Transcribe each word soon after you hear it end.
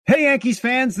Yankees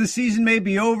fans, the season may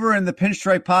be over and the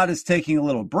Pinstripe Pod is taking a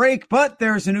little break, but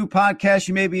there's a new podcast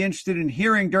you may be interested in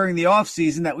hearing during the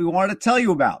offseason that we wanted to tell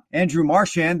you about. Andrew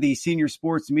Marchand, the senior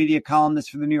sports media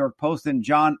columnist for the New York Post, and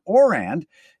John Ourand,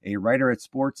 a writer at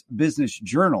Sports Business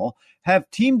Journal, have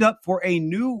teamed up for a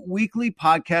new weekly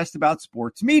podcast about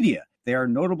sports media. They are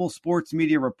notable sports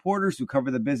media reporters who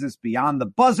cover the business beyond the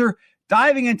buzzer,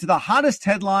 diving into the hottest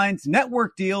headlines,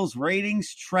 network deals,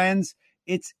 ratings, trends.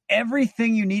 It's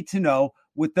everything you need to know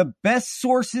with the best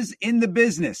sources in the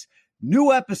business.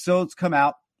 New episodes come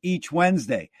out each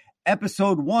Wednesday.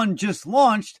 Episode 1 just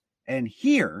launched, and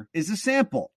here is a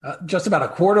sample. Just about a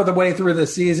quarter of the way through the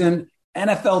season,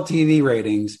 NFL TV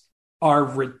ratings are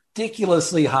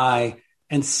ridiculously high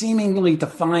and seemingly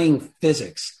defying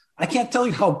physics. I can't tell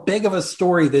you how big of a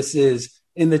story this is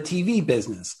in the TV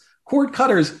business. Cord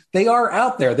cutters, they are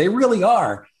out there. They really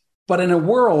are. But in a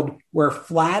world where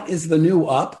flat is the new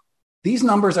up, these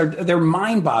numbers they're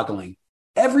mind-boggling.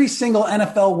 Every single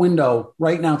NFL window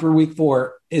right now through week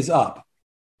 4 is up.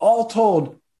 All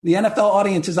told, the NFL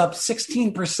audience is up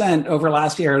 16% over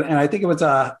last year, and I think it was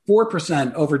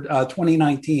 4% over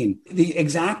 2019. The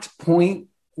exact point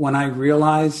when I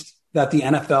realized that the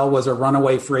NFL was a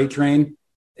runaway freight train,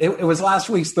 it was last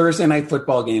week's Thursday Night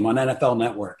Football game on NFL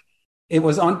Network. It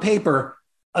was on paper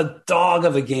a dog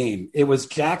of a game. It was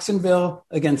Jacksonville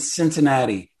against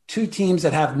Cincinnati, two teams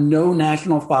that have no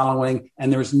national following,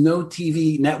 and there's no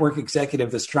TV network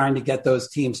executive that's trying to get those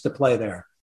teams to play there.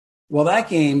 Well, that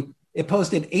game, it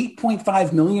posted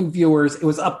 8.5 million viewers. It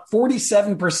was up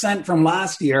 47% from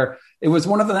last year. It was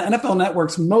one of the NFL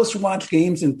Network's most watched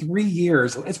games in 3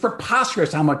 years. It's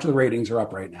preposterous how much the ratings are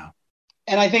up right now.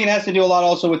 And I think it has to do a lot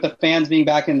also with the fans being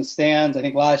back in the stands. I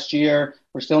think last year,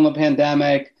 we're still in the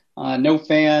pandemic. No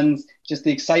fans, just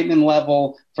the excitement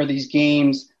level for these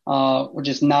games were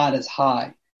just not as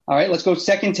high. All right, let's go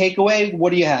second takeaway.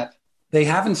 What do you have? They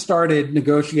haven't started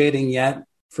negotiating yet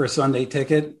for a Sunday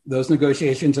ticket. Those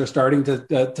negotiations are starting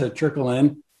to trickle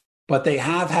in, but they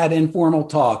have had informal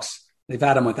talks. They've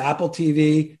had them with Apple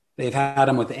TV. They've had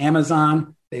them with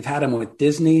Amazon. They've had them with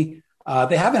Disney.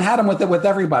 They haven't had them with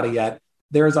everybody yet.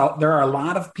 There are a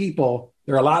lot of people,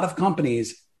 there are a lot of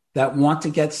companies that want to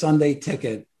get Sunday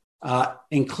ticket,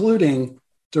 including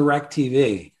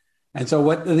DirecTV. And so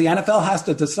what the NFL has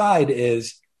to decide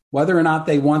is whether or not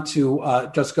they want to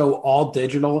just go all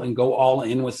digital and go all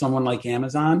in with someone like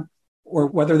Amazon, or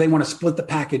whether they want to split the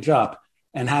package up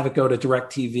and have it go to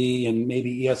DirecTV and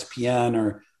maybe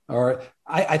ESPN or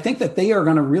I think that they are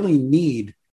going to really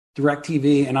need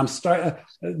DirecTV.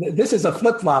 And this is a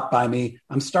flip-flop by me.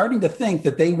 I'm starting to think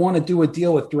that they want to do a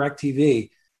deal with DirecTV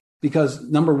because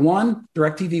number one,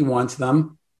 DirecTV wants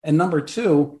them. And number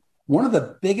two, one of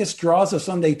the biggest draws of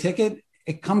Sunday ticket,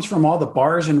 it comes from all the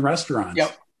bars and restaurants.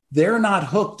 Yep. They're not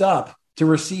hooked up to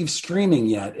receive streaming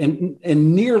yet in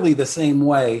nearly the same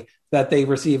way that they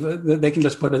receive. They can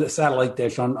just put a satellite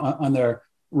dish on their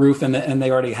roof and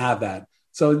they already have that.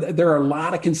 So there are a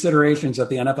lot of considerations that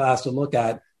the NFL has to look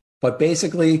at. But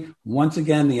basically, once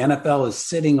again, the NFL is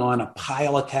sitting on a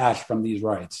pile of cash from these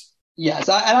rights. Yes,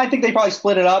 and I think they probably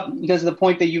split it up because of the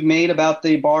point that you've made about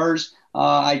the bars.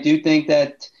 I do think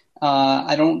that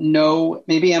I don't know.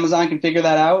 Maybe Amazon can figure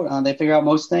that out. They figure out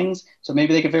most things. So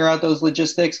maybe they can figure out those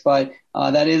logistics. But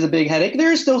that is a big headache.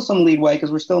 There is still some leadway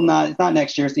because it's not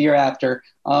next year. It's the year after.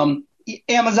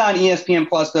 Amazon, ESPN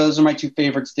Plus, those are my two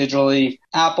favorites digitally.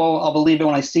 Apple, I'll believe it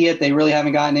when I see it. They really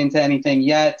haven't gotten into anything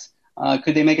yet.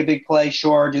 Could they make a big play?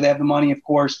 Sure. Do they have the money? Of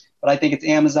course. But I think it's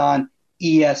Amazon,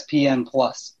 ESPN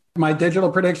Plus. My digital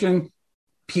prediction,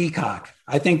 Peacock.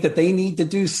 I think that they need to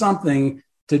do something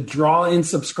to draw in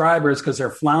subscribers because they're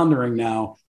floundering now.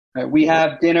 All right, we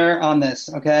have dinner on this,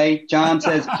 okay? John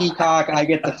says Peacock. I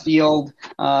get the field.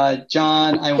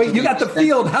 John, Wait, you got the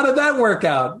field. How did that work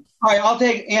out? All right, I'll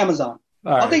take Amazon.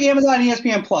 I'll take Amazon and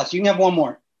ESPN Plus. You can have one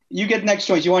more. You get next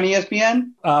choice. You want ESPN?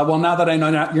 Well, now that I know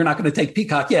you're not going to take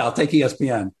Peacock, yeah, I'll take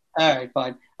ESPN. All right,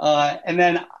 fine. And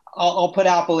then I'll put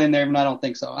Apple in there, but I don't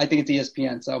think so. I think it's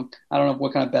ESPN, so I don't know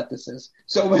what kind of bet this is.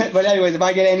 So, but anyways, if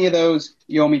I get any of those,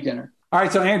 you owe me dinner. All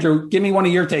right, so Andrew, give me one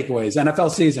of your takeaways.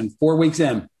 NFL season, 4 weeks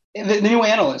in. The new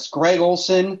analyst, Greg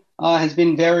Olson, has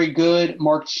been very good.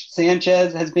 Mark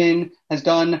Sanchez has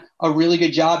done a really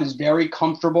good job. Is very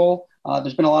comfortable.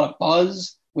 There's been a lot of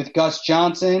buzz with Gus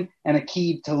Johnson and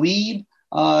Aqib Talib.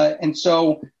 And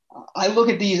so I look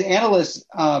at these analysts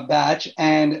batch,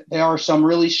 and there are some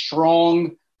really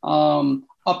strong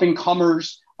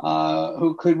up-and-comers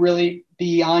who could really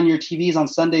be on your TVs on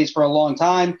Sundays for a long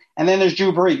time. And then there's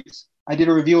Drew Brees. I did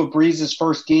a review of Brees'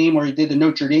 first game where he did the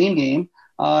Notre Dame game,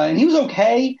 and he was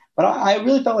okay, but I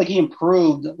really felt like he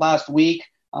improved last week.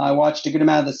 I watched a good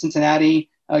amount of the Cincinnati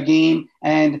game,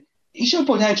 and he showed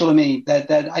potential to me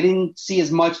that I didn't see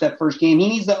as much that first game. He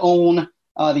needs to own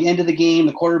the end of the game,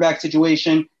 the quarterback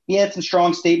situation. He had some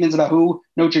strong statements about who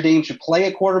Notre Dame should play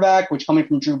at quarterback, which coming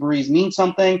from Drew Brees means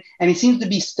something. And he seems to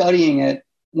be studying it,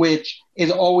 which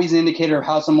is always an indicator of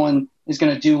how someone is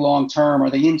going to do long term. Are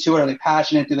they into it? Are they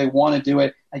passionate? Do they want to do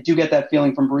it? I do get that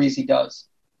feeling from Brees. He does.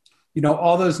 You know,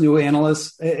 all those new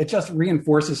analysts, it just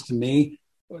reinforces to me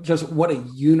just what a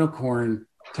unicorn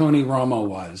Tony Romo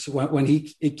was. When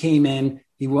he came in,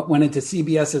 he went into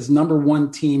CBS's number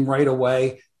one team right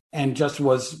away and just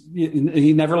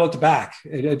he never looked back.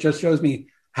 It just shows me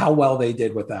how well they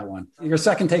did with that one. Your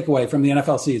second takeaway from the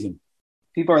NFL season.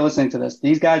 People are listening to this.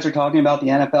 These guys are talking about the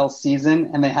NFL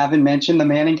season, and they haven't mentioned the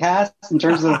Manning cast in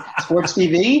terms of sports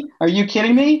TV. Are you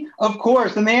kidding me? Of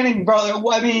course, the Manning brother.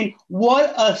 I mean,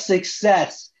 what a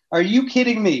success. Are you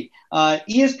kidding me?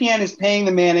 ESPN is paying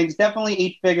the Mannings, definitely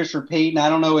 8 figures for Peyton. I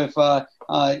don't know if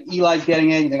Eli's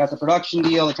getting it. They got the production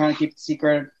deal. They're trying to keep it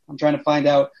secret. I'm trying to find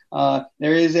out.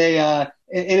 There is it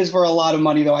is for a lot of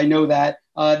money, though. I know that.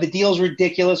 The deal's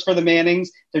ridiculous for the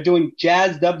Mannings. They're doing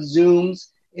jazzed up Zooms.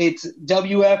 It's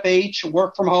WFH,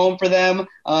 work from home for them.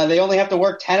 They only have to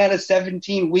work 10 out of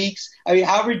 17 weeks. I mean,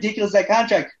 how ridiculous is that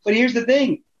contract? But here's the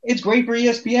thing. It's great for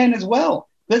ESPN as well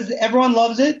because everyone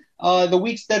loves it. The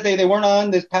weeks that they weren't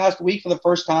on this past week for the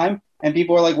first time, and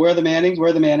people were like, where are the Mannings?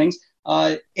 Where are the Mannings?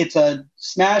 It's a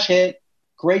smash hit,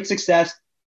 great success.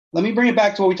 Let me bring it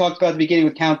back to what we talked about at the beginning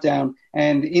with Countdown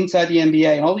and Inside the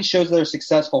NBA and all these shows that are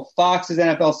successful. Fox's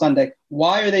NFL Sunday.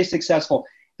 Why are they successful?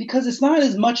 Because it's not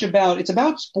as much it's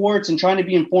about sports and trying to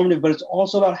be informative, but it's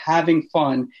also about having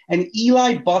fun. And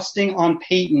Eli busting on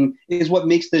Peyton is what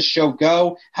makes this show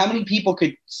go. How many people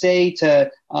could say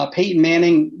to Peyton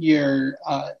Manning, your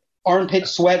armpit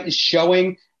sweat is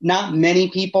showing? Not many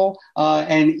people.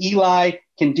 And Eli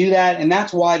can do that. And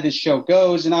that's why this show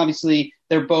goes. And obviously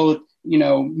they're both,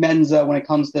 Mensa when it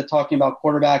comes to talking about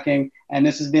quarterbacking. And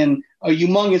this has been a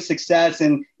humongous success.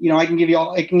 And, I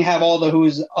can have all the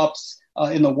who's ups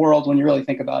in the world when you really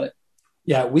think about it.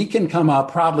 Yeah, we can come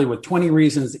up probably with 20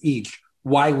 reasons each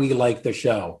why we like the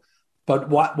show. But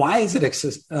why is it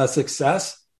a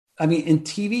success? I mean, in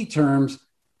TV terms,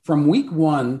 from week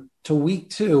 1 to week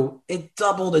 2, it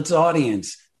doubled its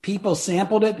audience. People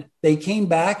sampled it. They came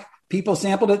back. People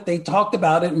sampled it. They talked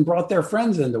about it and brought their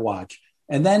friends in to watch.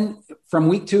 And then from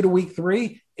week 2 to week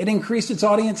 3, it increased its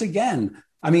audience again.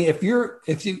 I mean, if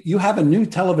you have a new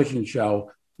television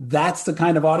show, that's the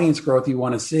kind of audience growth you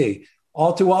want to see.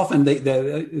 All too often,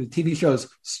 the TV shows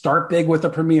start big with the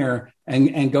premiere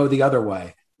and go the other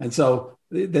way. And so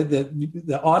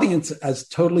the audience has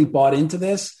totally bought into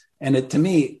this. And to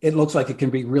me, it looks like it can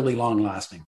be really long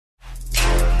lasting.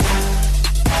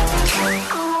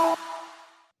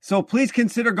 So please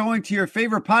consider going to your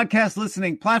favorite podcast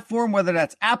listening platform, whether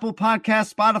that's Apple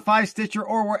Podcasts, Spotify, Stitcher,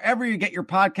 or wherever you get your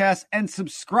podcasts, and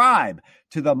subscribe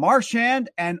to the Marchand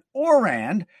and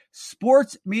Ourand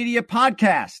Sports Media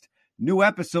Podcast. New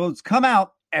episodes come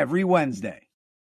out every Wednesday.